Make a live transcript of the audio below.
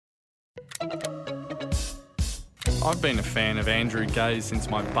I've been a fan of Andrew Gaze since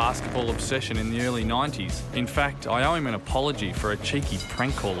my basketball obsession in the early 90s. In fact, I owe him an apology for a cheeky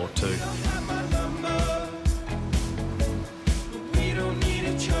prank call or two.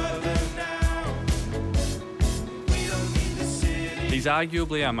 He's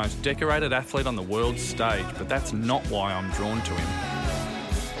arguably our most decorated athlete on the world stage, but that's not why I'm drawn to him.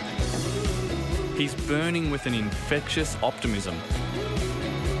 He's burning with an infectious optimism.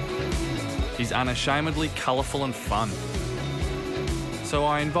 He's unashamedly colourful and fun. So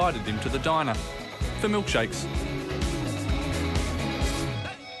I invited him to the diner for milkshakes.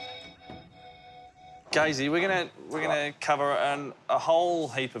 Gazy, we're gonna cover a whole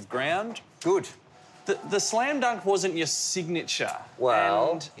heap of ground. Good. The slam dunk wasn't your signature.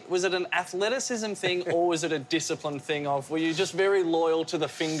 Well... And was it an athleticism thing or was it a discipline thing were you just very loyal to the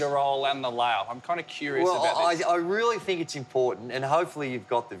finger roll and the layup? I'm kind of curious about this. I really think it's important, and hopefully you've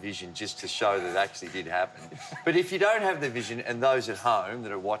got the vision just to show that it actually did happen. But if you don't have the vision, and those at home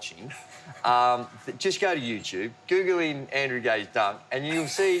that are watching, just go to YouTube, Google in Andrew Gaze dunk, and you'll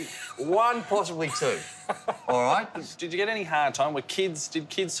see one, possibly two. All right? Did you get any hard time? Did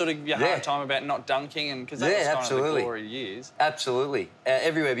kids sort of give you a hard time about not dunking? And because that was kind absolutely. of the glory years. Absolutely.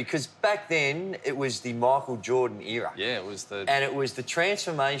 Everywhere, because back then it was the Michael Jordan era. Yeah, it was the... And it was the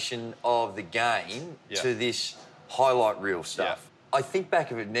transformation of the game to this highlight reel stuff. Yeah. I think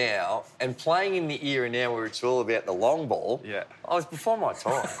back of it now, and playing in the era now where it's all about the long ball, I was before my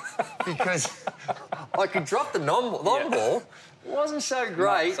time. Because I could drop the long ball. It wasn't so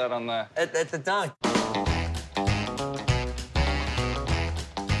great at the dunk.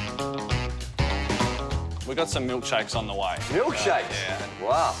 We got some milkshakes on the way. Milkshakes? Yeah.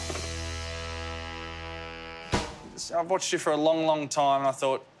 Wow. I've watched you for a long, long time, and I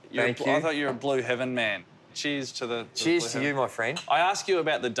thought I thought you were a Blue Heaven man. Cheers to the... Cheers to you, my friend. I ask you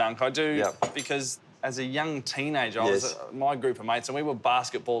about the dunk. I do because as a young teenager, I was my group of mates, and we were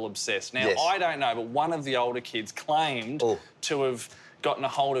basketball obsessed. Now, I don't know, but one of the older kids claimed to have gotten a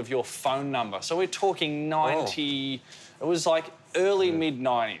hold of your phone number. So we're talking 90... It was like early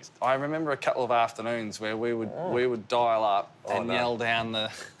mid-90s. I remember a couple of afternoons where we would dial up and yell down the...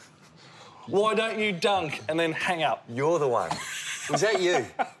 Why don't you dunk? And then hang up. You're the one. Was that you?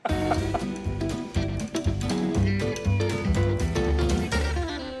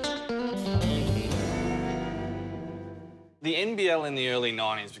 The NBL in the early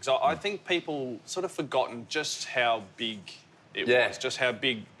 90s, because I think people sort of forgotten just how big it was, just how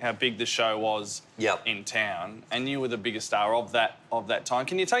big the show was in town, and you were the biggest star of that time.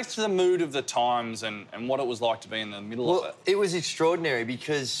 Can you take us to the mood of the times and what it was like to be in the middle of it? It was extraordinary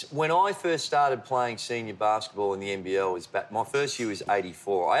because when I first started playing senior basketball in the NBL, my first year was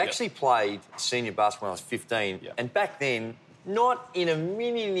 84. I actually played senior basketball when I was 15, and back then, not in a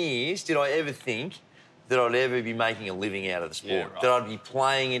million years did I ever think that I'd ever be making a living out of the sport, that I'd be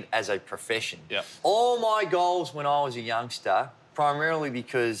playing it as a profession. All my goals when I was a youngster, primarily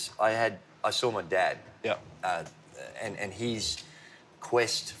because I saw my dad and his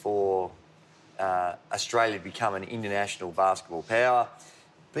quest for Australia to become an international basketball power,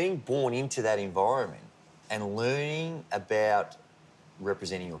 being born into that environment and learning about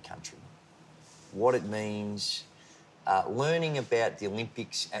representing your country, what it means, learning about the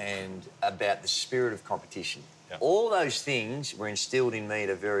Olympics and about the spirit of competition. All those things were instilled in me at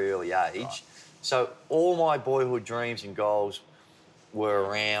a very early age. So all my boyhood dreams and goals were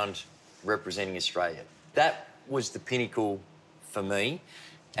around representing Australia. That was the pinnacle for me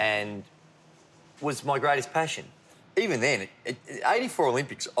and was my greatest passion. Even then, at 84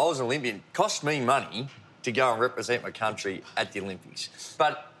 Olympics, I was an Olympian. It cost me money to go and represent my country at the Olympics.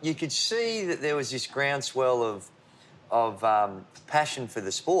 But you could see that there was this groundswell of passion for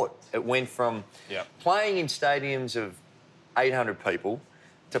the sport. It went from playing in stadiums of 800 people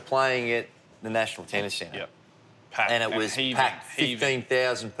to playing at the National Tennis Centre. And it was packed,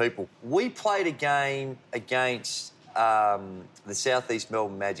 15,000 people. We played a game against the South East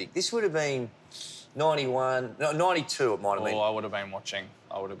Melbourne Magic. This would have been 92 it might have been. I would have been watching.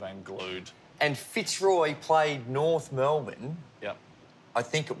 I would have been glued. And Fitzroy played North Melbourne, I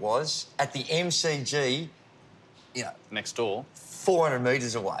think it was, at the MCG, next door, 400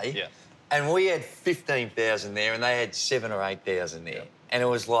 metres away. And we had 15,000 there and they had 7,000 or 8,000 there. And it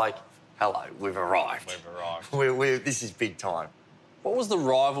was like, hello, we've arrived. This is big time. What was the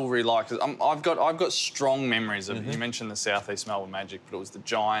rivalry like? 'Cause I've got strong memories of you mentioned the South East Melbourne Magic, but it was the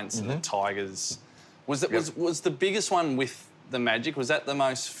Giants and the Tigers. Was the biggest one with the Magic? Was that the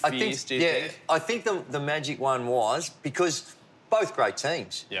most fierce, do you think? I think the Magic one was because both great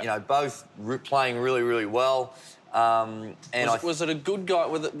teams. Both playing really, really well. Was it a good guy?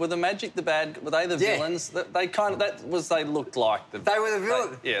 Were the Magic the bad? Were they the villains? They looked like the. They were the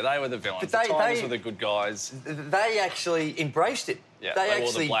villains. They were the villains. But the Tigers were the good guys. They actually embraced it. Yeah, they wore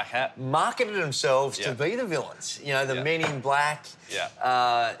actually the black hat. Marketed themselves to be the villains. You know, the men in black.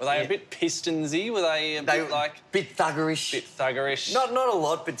 Yeah. Were they a bit Pistonsy? Were they a bit like bit thuggerish? Bit thuggerish. Not a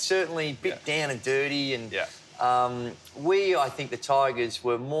lot, but certainly a bit down and dirty. And I think the Tigers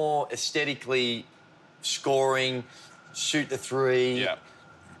were more aesthetically scoring, shoot the three,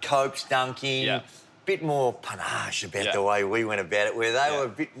 copes, dunking, bit more panache about the way we went about it, where they were a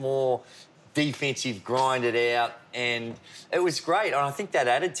bit more defensive, grinded out, and it was great. And I think that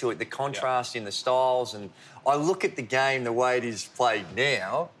added to it, the contrast in the styles. And I look at the game the way it is played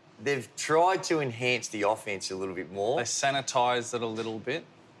now, they've tried to enhance the offense a little bit more. They sanitised it a little bit.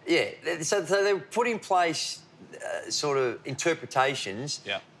 Yeah, so they put in place sort of interpretations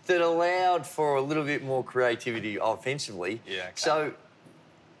that allowed for a little bit more creativity offensively. Yeah, okay. So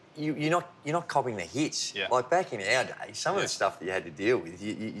you're not copying the hits. Yeah. Like back in our day, some of the stuff that you had to deal with,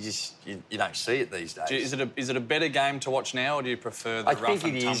 you don't see it these days. Is it a better game to watch now, or do you prefer the rough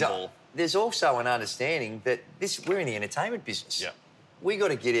and tumble? There's also an understanding that we're in the entertainment business. Yeah. We got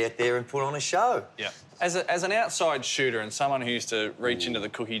to get out there and put on a show. Yeah. As an outside shooter and someone who used to reach into the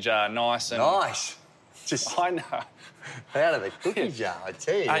cookie jar nice. I know. Out of the cookie jar, I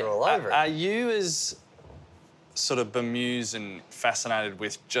tell you, you're all over it. Are you as sort of bemused and fascinated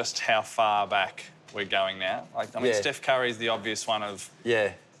with just how far back we're going now? Like, I mean, Steph Curry's the obvious one of...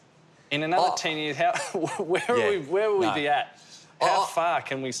 Yeah. In another 10 years, where will we be at? How far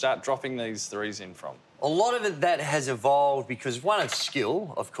can we start dropping these threes in from? A lot of it that has evolved because, one, it's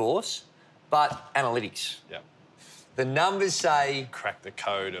skill, of course, but analytics. Yeah. The numbers say... Crack the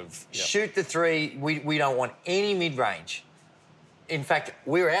code of... Shoot the three. We don't want any mid-range. In fact,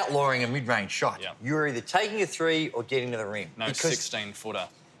 we're outlawing a mid-range shot. Yeah. You're either taking a three or getting to the rim. No 16-footer.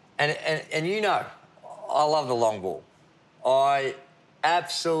 And you know, I love the long ball. I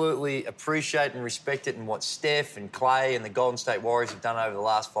absolutely appreciate and respect it, and what Steph and Clay and the Golden State Warriors have done over the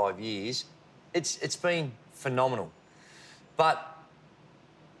last 5 years. It's been phenomenal. But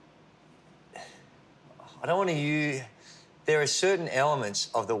I don't want to use... There are certain elements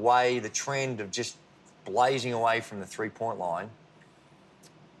of the way, the trend of just blazing away from the three-point line,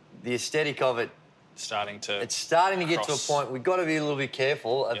 the aesthetic of it... It's starting to get to a point we've got to be a little bit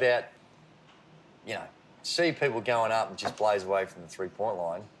careful about, see people going up and just blaze away from the three-point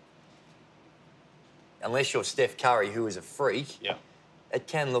line. Unless you're Steph Curry, who is a freak, it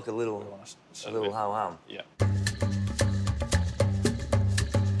can look a little ho-hum. Yeah.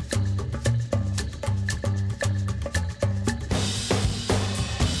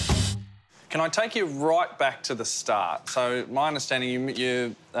 Can I take you right back to the start? So, my understanding,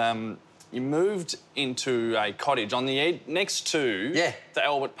 you moved into a cottage on the next to the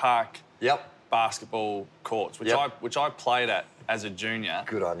Albert Park basketball courts, which I played at as a junior.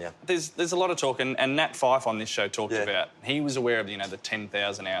 Good on you. There's a lot of talk, and Nat Fyfe on this show talked about. He was aware of the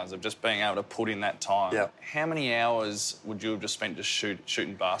 10,000 hours of just being able to put in that time. Yep. How many hours would you have just spent just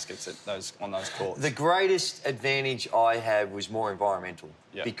shooting baskets on those courts? The greatest advantage I had was more environmental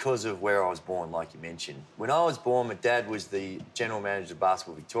because of where I was born, like you mentioned. When I was born, my dad was the general manager of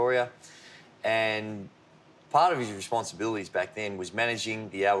Basketball Victoria, and part of his responsibilities back then was managing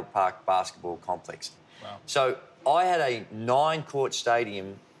the Albert Park basketball complex. Wow. So I had a 9-court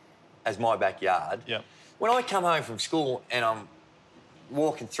stadium as my backyard. Yep. When I come home from school and I'm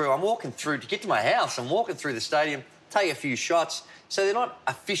walking through to get to my house, I'm walking through the stadium, take a few shots. So they're not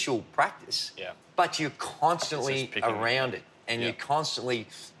official practice, but you're constantly around it, and you're constantly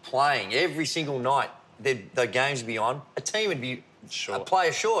playing. Every single night the games would be on, a team would be a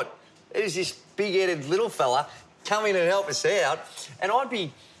player short. It was this big-headed little fella come in and help us out, and I'd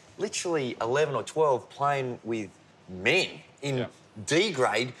be literally 11 or 12 playing with men in D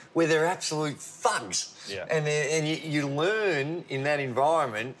grade where they're absolute thugs. Yeah. And you learn in that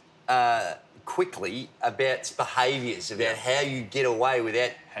environment quickly about behaviours, about how you get away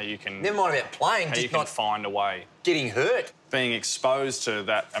without... How you can... Never mind about playing, how just you can not find a way. Getting hurt. Being exposed to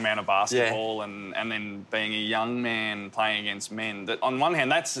that amount of basketball and then being a young man playing against men. That on one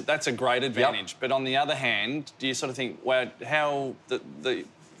hand, that's a great advantage. But on the other hand, do you sort of think, wow, how the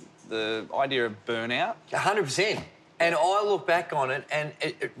idea of burnout? 100%. And I look back on it, and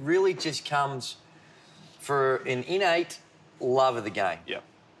it really just comes for an innate love of the game. Yeah.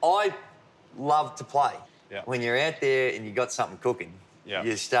 I love to play. Yeah. When you're out there and you got something cooking, yeah.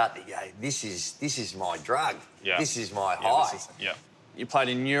 you start to go, this is my drug. Yeah. This is my high. You played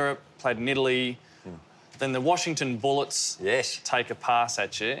in Europe, played in Italy, then the Washington Bullets take a pass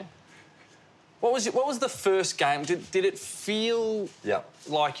at you. What was the first game? Did it feel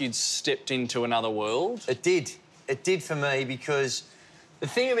like you'd stepped into another world? It did. It did for me because the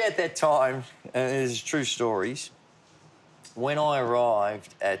thing about that time, and there's true stories, when I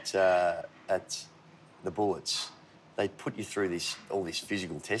arrived at the Bullets, they put you through all this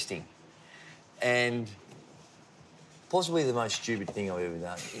physical testing. And possibly the most stupid thing I've ever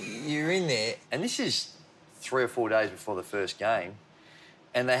done. You're in there, and this is 3 or 4 days before the first game,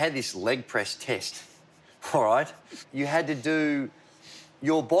 and they had this leg press test, all right? You had to do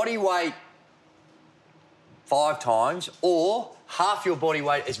your body weight 5 times or half your body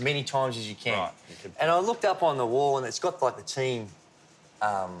weight as many times as you can. Right. And I looked up on the wall, and it's got, like, the team...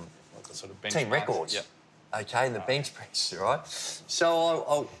 sort of bench team marks. records. Yep. Okay, and the bench press, right?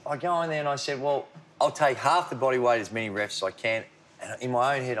 So I go in there and I said, well, I'll take half the body weight, as many reps as I can. And in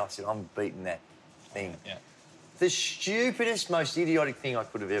my own head, I said, I'm beating that thing. Yeah. The stupidest, most idiotic thing I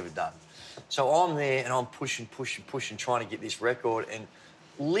could have ever done. So I'm there and I'm pushing, trying to get this record and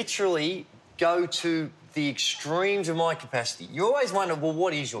literally go to the extremes of my capacity. You always wonder, well,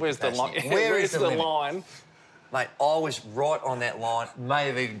 what is your capacity? Where's the line? Mate, I was right on that line, may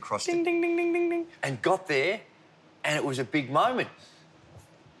have even crossed it. Ding, ding, ding, ding, ding, ding. And got there, and it was a big moment.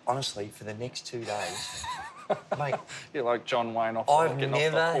 Honestly, for the next 2 days, mate... You're like John Wayne I've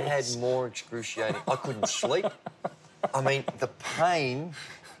never had more excruciating... I couldn't sleep. I mean, the pain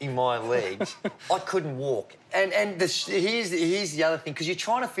in my legs, I couldn't walk. And here's the other thing, because you're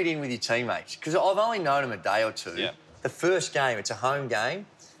trying to fit in with your teammates, because I've only known them a day or two. Yeah. The first game, it's a home game,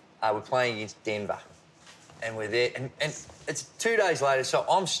 we're playing against Denver. And we're there, and it's 2 days later, so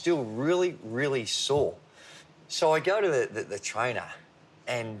I'm still really, really sore. So I go to the trainer,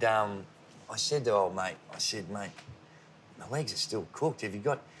 and I said to old mate, mate, my legs are still cooked. Have you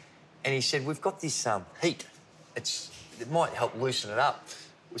got... And he said, we've got this heat. It might help loosen it up.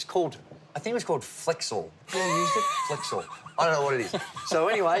 It was called... I think it was called Flexol. Have you ever used it? Flexol. I don't know what it is. So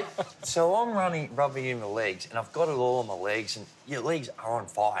anyway, I'm rubbing in the legs, and I've got it all on my legs, and your legs are on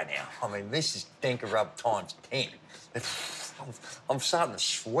fire now. I mean, this is Denker Rub times 10. I'm starting to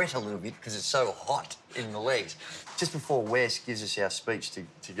sweat a little bit because it's so hot in the legs. Just before Wes gives us our speech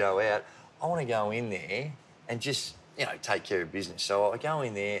to go out, I want to go in there and just, take care of business. So I go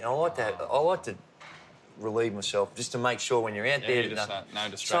in there, and I like to relieve myself just to make sure when you're out there... No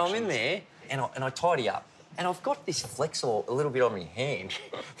distractions. So I'm in there, and I tidy up. And I've got this Flexol a little bit on my hand.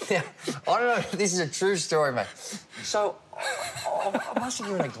 Now, I don't know if this is a true story, mate. So I must have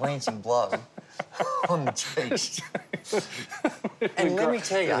given a glancing blow on the cheeks. And let me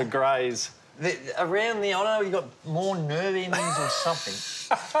tell you... The greys. Around there, I don't know if you've got more nerve endings or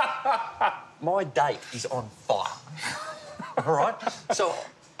something. My date is on fire. All right? So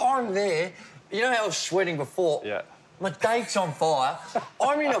I'm there. You know how I was sweating before? Yeah. My date's on fire.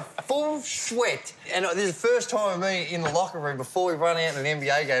 I'm in a full sweat. And this is the first time of me in the locker room before we run out in an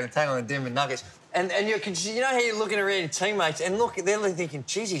NBA game and take on the Denver Nuggets. And you know how you're looking around your teammates and they're thinking,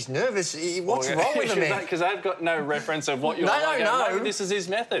 geez, he's nervous. What's wrong with the man? Because they've got no reference of what you're like. No. This is his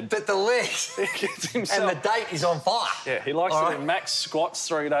method. But the legs and the date is on fire. Yeah, he likes to do max squats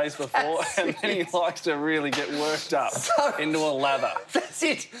 3 days before and then he likes to really get worked up into a lather. That's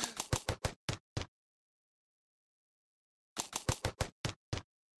it.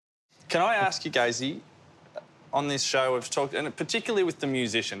 Can I ask you, Gazy, on this show we've talked, and particularly with the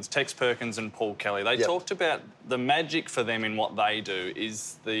musicians, Tex Perkins and Paul Kelly, they talked about the magic for them in what they do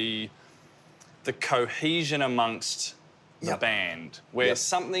is the cohesion amongst the band, where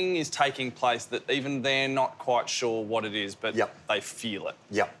something is taking place that even they're not quite sure what it is, but they feel it.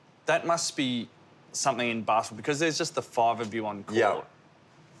 Yep. That must be something in basketball, because there's just the 5 of you on court. Yep.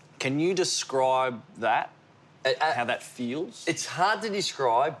 Can you describe that? How that feels? It's hard to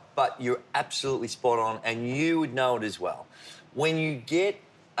describe, but you're absolutely spot on, and you would know it as well. When you get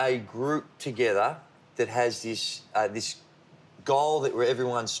a group together that has this goal that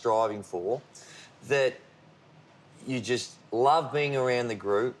everyone's striving for, that you just love being around the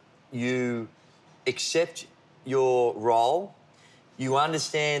group, you accept your role, you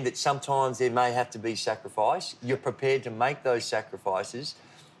understand that sometimes there may have to be sacrifice, you're prepared to make those sacrifices,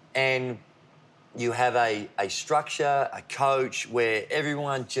 and you have a structure, a coach, where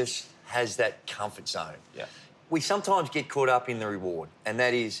everyone just has that comfort zone. Yeah. We sometimes get caught up in the reward, and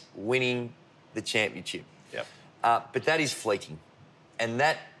that is winning the championship. Yep. But that is fleeting. And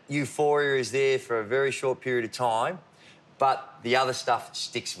that euphoria is there for a very short period of time, but the other stuff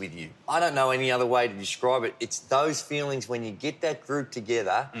sticks with you. I don't know any other way to describe it. It's those feelings when you get that group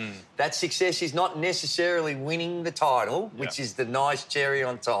together. That success is not necessarily winning the title, which is the nice cherry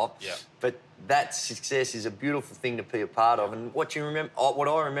on top, but that success is a beautiful thing to be a part of, and what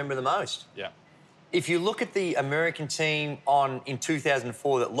I remember the most. Yeah. if you look at the American team in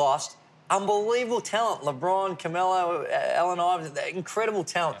 2004 that lost, unbelievable talent. LeBron, Carmelo, Allen Iverson, incredible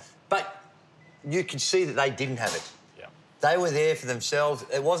talent. Yeah. But you could see that they didn't have it. Yeah. They were there for themselves.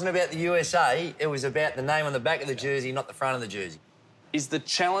 It wasn't about the USA. It was about the name on the back of the jersey, not the front of the jersey. Is the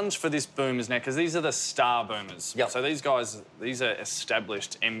challenge for this Boomers now, because these are the star Boomers. Yep. So these guys, these are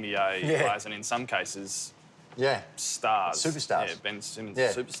established NBA players, and in some cases, stars. Superstars. Yeah, Ben Simmons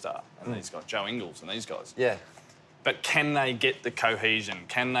is a superstar. And these guys, Joe Ingles and these guys. Yeah. But can they get the cohesion?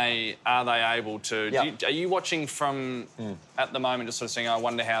 Are they able to... Yep. Are you watching from, at the moment, just sort of saying, I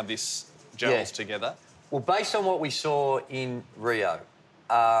wonder how this gels together? Well, based on what we saw in Rio,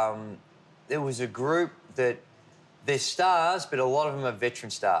 there was a group that... They're stars, but a lot of them are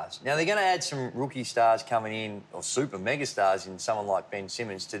veteran stars. Now, they're going to add some rookie stars coming in, or super mega stars in someone like Ben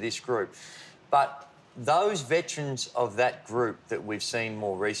Simmons to this group. But those veterans of that group that we've seen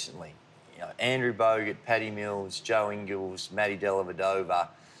more recently, you know, Andrew Bogut, Patty Mills, Joe Ingles, Matty Dellavedova,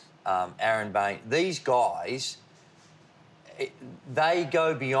 Aaron Bain, these guys, they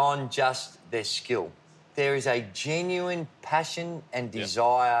go beyond just their skill. There is a genuine passion and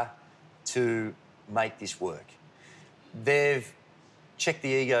desire to make this work. They've checked the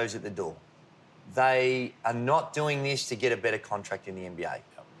egos at the door. They are not doing this to get a better contract in the NBA.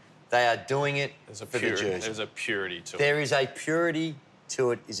 Yep. They are doing it for the jersey. There's a purity to it. There is a purity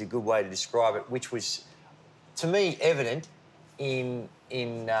to it, is a good way to describe it, which was, to me, evident in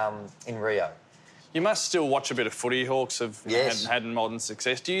Rio. You must still watch a bit of footy. Hawks have had modern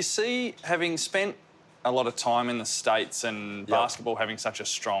success. Do you see, having spent a lot of time in the States and basketball having such a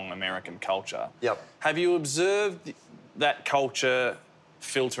strong American culture, have you observed that culture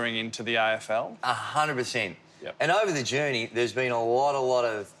filtering into the AFL? 100%. Yep. And over the journey, there's been a lot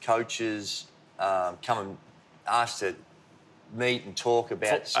of coaches come and ask to meet and talk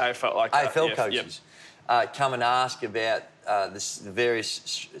about... AFL coaches. Come and ask about the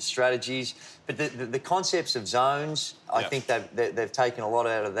various strategies. But the concepts of zones, I think they've taken a lot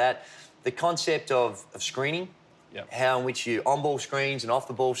out of that. The concept of screening, how in which you on-ball screens and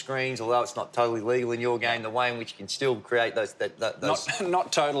off-the-ball screens, although it's not totally legal in your game, the way in which you can still create those...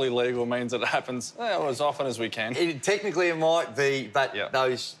 Not totally legal means that it happens as often as we can. Technically it might be, but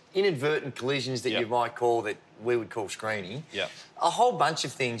those inadvertent collisions that you might call, that we would call screening, a whole bunch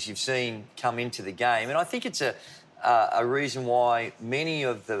of things you've seen come into the game. And I think it's a reason why many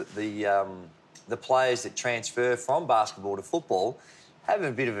of the players that transfer from basketball to football have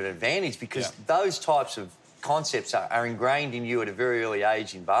a bit of an advantage, because those types of concepts are ingrained in you at a very early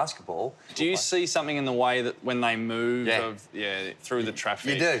age in basketball. Do you see something in the way that when they move through the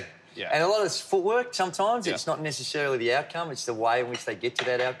traffic? You do. Yeah. And a lot of it's footwork sometimes. It's not necessarily the outcome, it's the way in which they get to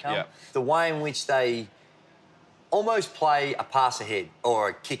that outcome. Yeah. The way in which they almost play a pass ahead or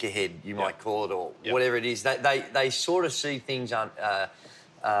a kick ahead, you might call it, or whatever it is. They sort of see things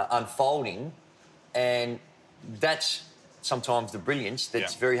unfolding, and that's sometimes the brilliance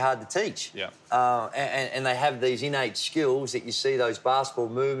that's very hard to teach. Yeah. And they have these innate skills that you see, those basketball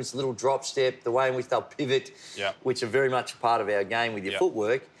movements, little drop step, the way in which they'll pivot, which are very much a part of our game with your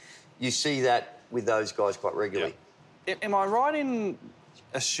footwork. You see that with those guys quite regularly. Yeah. Am I right in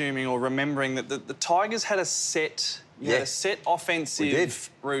assuming or remembering that the Tigers had a set offensive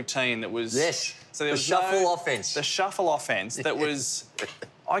routine that was... Yes, so there was the shuffle offence. The shuffle offence that was...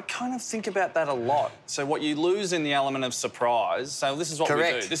 I kind of think about that a lot. So what you lose in the element of surprise, so this is what we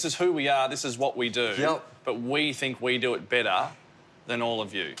do. This is who we are, this is what we do. Yep. But we think we do it better than all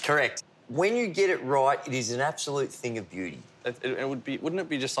of you. Correct. When you get it right, it is an absolute thing of beauty. It would be, wouldn't it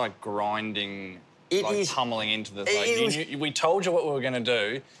be just like grinding, pummeling into the... we told you what we were going to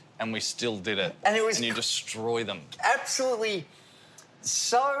do, and we still did it. And you destroy them. Absolutely...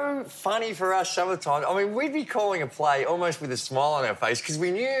 So funny for us some of the time. I mean, we'd be calling a play almost with a smile on our face, because we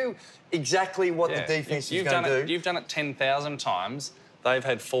knew exactly what the defence was going to do. You've done it 10,000 times. They've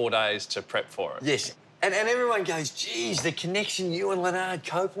had 4 days to prep for it. Yes. And everyone goes, geez, the connection you and Leonard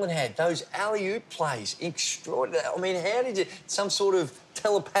Copeland had, those alley-oop plays, extraordinary. I mean, how did you... Some sort of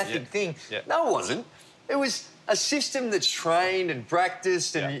telepathic thing. Yeah. No, it wasn't. It was a system that's trained and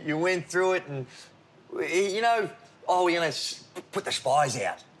practiced, and you went through it, and, you know... Oh, we're going to put the spies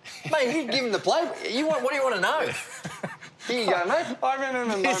out. Mate, he'd give him the play. What do you want to know? Here you go, mate. I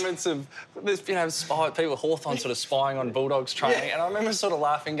remember moments of this, people, Hawthorn sort of spying on Bulldogs training, and I remember sort of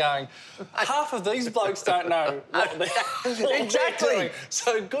laughing, going, half of these blokes don't know what they're exactly.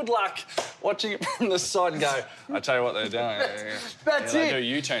 So good luck watching it from the side and go, I tell you what they're doing. That's it. They do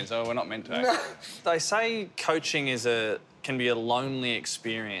U-turns. Oh, we're not meant to. No. They say coaching can be a lonely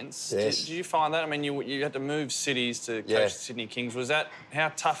experience. Yes. Did you find that? I mean, you had to move cities to coach the Sydney Kings.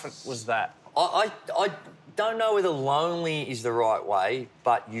 How tough was that? I don't know whether lonely is the right way,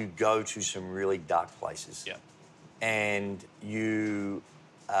 but you go to some really dark places. Yeah. And you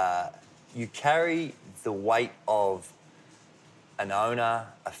carry the weight of an owner,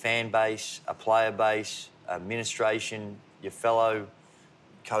 a fan base, a player base, administration, your fellow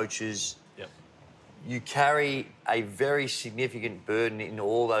coaches. Yep. You carry a very significant burden in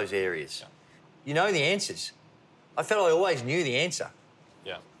all those areas. Yep. You know the answers. I felt I always knew the answer.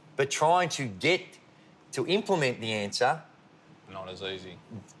 Yeah. But trying to get to implement the answer... Not as easy.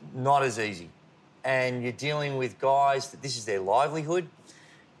 Not as easy. And you're dealing with guys that this is their livelihood.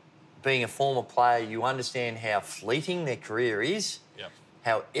 Being a former player, you understand how fleeting their career is,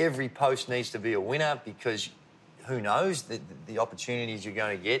 how every post needs to be a winner because who knows the opportunities you're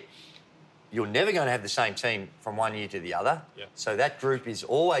going to get. You're never going to have the same team from one year to the other. Yeah. So that group is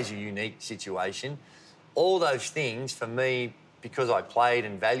always a unique situation. All those things, for me, because I played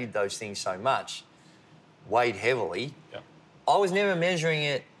and valued those things so much, weighed heavily. Yeah. I was never measuring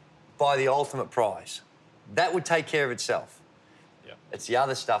it by the ultimate prize. That would take care of itself. Yeah. It's the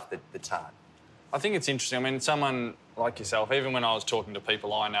other stuff that's hard. I think it's interesting. I mean, someone like yourself, even when I was talking to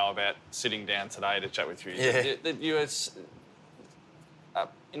people I know about sitting down today to chat with you, that you're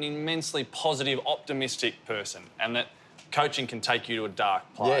an immensely positive, optimistic person and that coaching can take you to a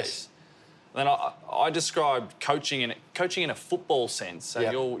dark place. Yes. Then I described coaching in a football sense, so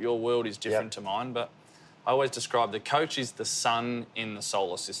your world is different to mine, but I always describe the coach is the sun in the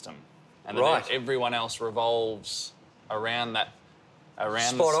solar system and that everyone else revolves around the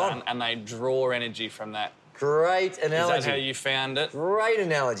sun and they draw energy from that. Great analogy. Is that how you found it? Great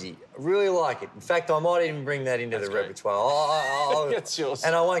analogy. Really like it. In fact, I might even bring that into the repertoire. It's yours.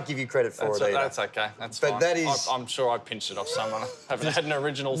 And I won't give you credit for it either. That's okay. That's fine. That is... I'm sure I pinched it off someone. I haven't had an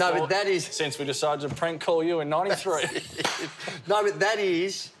original thought but that is... since we decided to prank call you in 93. No, but that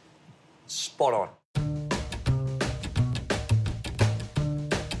is spot on.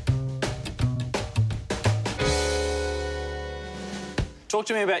 Talk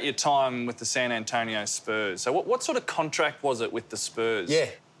to me about your time with the San Antonio Spurs. So what sort of contract was it with the Spurs? Yeah,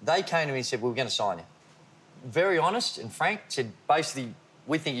 they came to me and said, we're going to sign you. Very honest and frank, said, basically,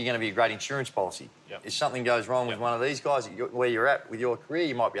 we think you're going to be a great insurance policy. Yep. If something goes wrong with one of these guys, where you're at with your career,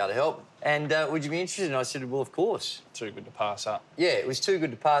 you might be able to help. And would you be interested? And I said, well, of course. Too good to pass up. Yeah, it was too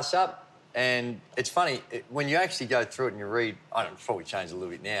good to pass up. And it's funny, when you actually go through it and you read, I don't know, it's probably changed a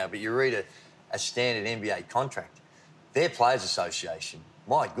little bit now, but you read a standard NBA contract, their Players Association,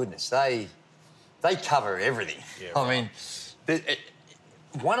 my goodness, they cover everything. Yeah, I mean,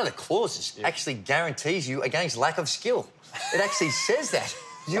 one of the clauses actually guarantees you against lack of skill. It actually says that.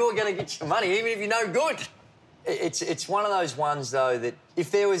 You're going to get your money even if you're no good. It's one of those ones, though, that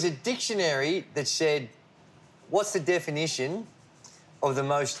if there was a dictionary that said, what's the definition of the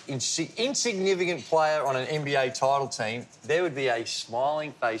most insignificant player on an NBA title team, there would be a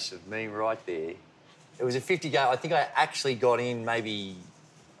smiling face of me right there. It was a 50-game. I think I actually got in maybe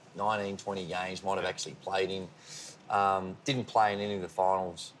 19, 20 games, might have actually played in. Didn't play in any of the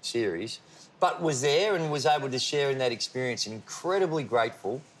finals series, but was there and was able to share in that experience and incredibly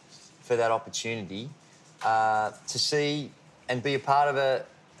grateful for that opportunity to see and be a part of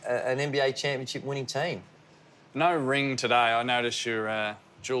an NBA championship winning team. No ring today. I noticed your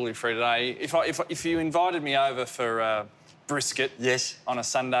jewellery free today. If you invited me over for brisket on a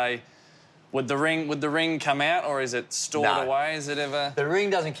Sunday, would the ring come out or is it stored away? Is it ever? The ring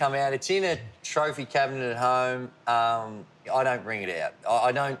doesn't come out. It's in a trophy cabinet at home. I don't bring it out.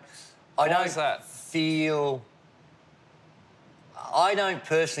 I don't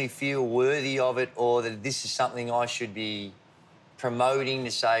personally feel worthy of it or that this is something I should be promoting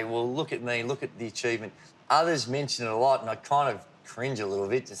to say, well, look at me, look at the achievement. Others mention it a lot and I kind of cringe a little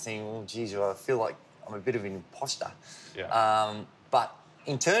bit to think, well, geez, I feel like I'm a bit of an imposter. Yeah. But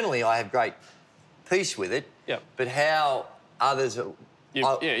internally, I have great peace with it. Yeah. But how others...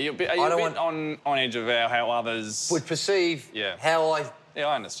 You're a bit on edge of how others... would perceive how I... Yeah,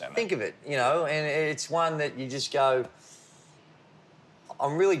 I understand think of it, you know, and it's one that you just go...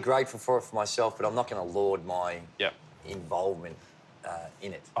 I'm really grateful for it for myself, but I'm not going to laud my involvement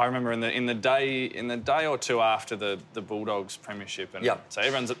in it. I remember in the day or two after the Bulldogs premiership, and so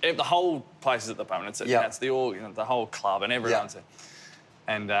the whole place is at the moment. It's the whole club and everyone's there.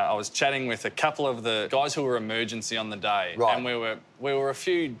 And I was chatting with a couple of the guys who were emergency on the day, and we were a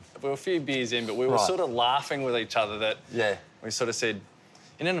few beers in, but we were sort of laughing with each other that we sort of said,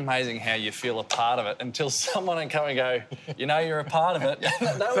 isn't it amazing how you feel a part of it until someone would come and go, you know, you're a part of it.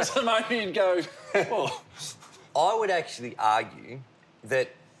 That was the moment you'd go, oh. I would actually argue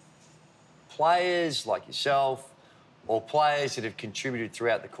that players like yourself or players that have contributed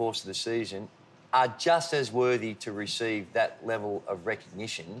throughout the course of the season are just as worthy to receive that level of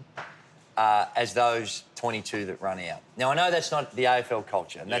recognition as those 22 that run out. Now, I know that's not the AFL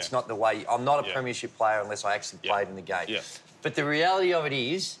culture, and that's not the way... I'm not a premiership player unless I actually played in the game. Yeah. But the reality of it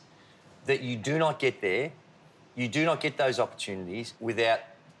is that you do not get there, you do not get those opportunities without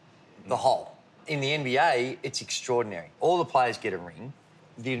the whole. In the NBA, it's extraordinary. All the players get a ring,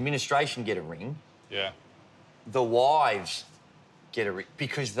 the administration get a ring, the wives get a ring,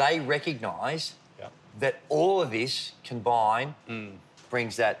 because they recognise that all of this combined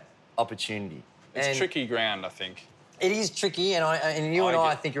brings that opportunity. It's tricky ground, I think. It is tricky, and you and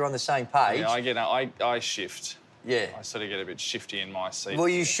I think you're on the same page. Yeah, I shift. Yeah. I sort of get a bit shifty in my seat. Well,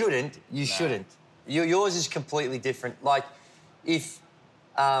 you shouldn't. You shouldn't. Yours is completely different. Like, if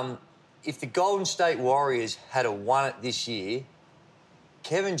the Golden State Warriors had won it this year,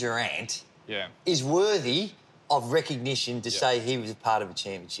 Kevin Durant is worthy of recognition to say he was a part of a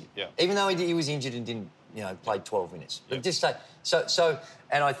championship. Yeah. Even though he was injured and didn't, play 12 minutes. But just say... So,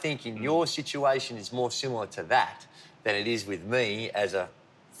 and I think in your situation it's more similar to that than it is with me as a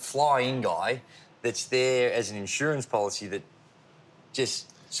fly-in guy that's there as an insurance policy that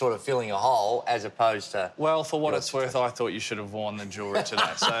just sort of filling a hole as opposed to... Well, for what it's worth, I thought you should have worn the jewellery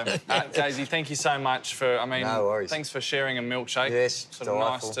today. So, Casey, thank you so much for... no worries. Thanks for sharing a milkshake. Yes, sort of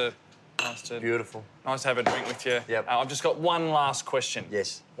nice to... Beautiful. Nice to have a drink with you. Yep. I've just got one last question.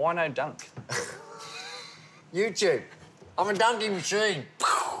 Yes. Why no dunk? YouTube. I'm a dunking machine.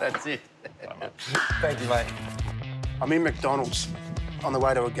 That's it. Thank you, mate. I'm in McDonald's on the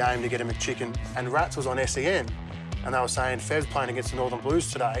way to a game to get a McChicken, and Rats was on SEN, and they were saying, Fev's playing against the Northern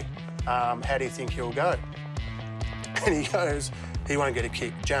Blues today. How do you think he'll go? And he goes, he won't get a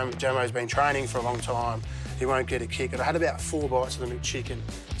kick. Jamo's been training for a long time. He won't get a kick. And I had about 4 bites of the McChicken.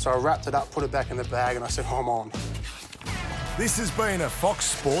 So I wrapped it up, put it back in the bag, and I said, I'm on. This has been a Fox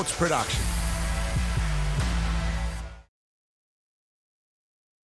Sports production.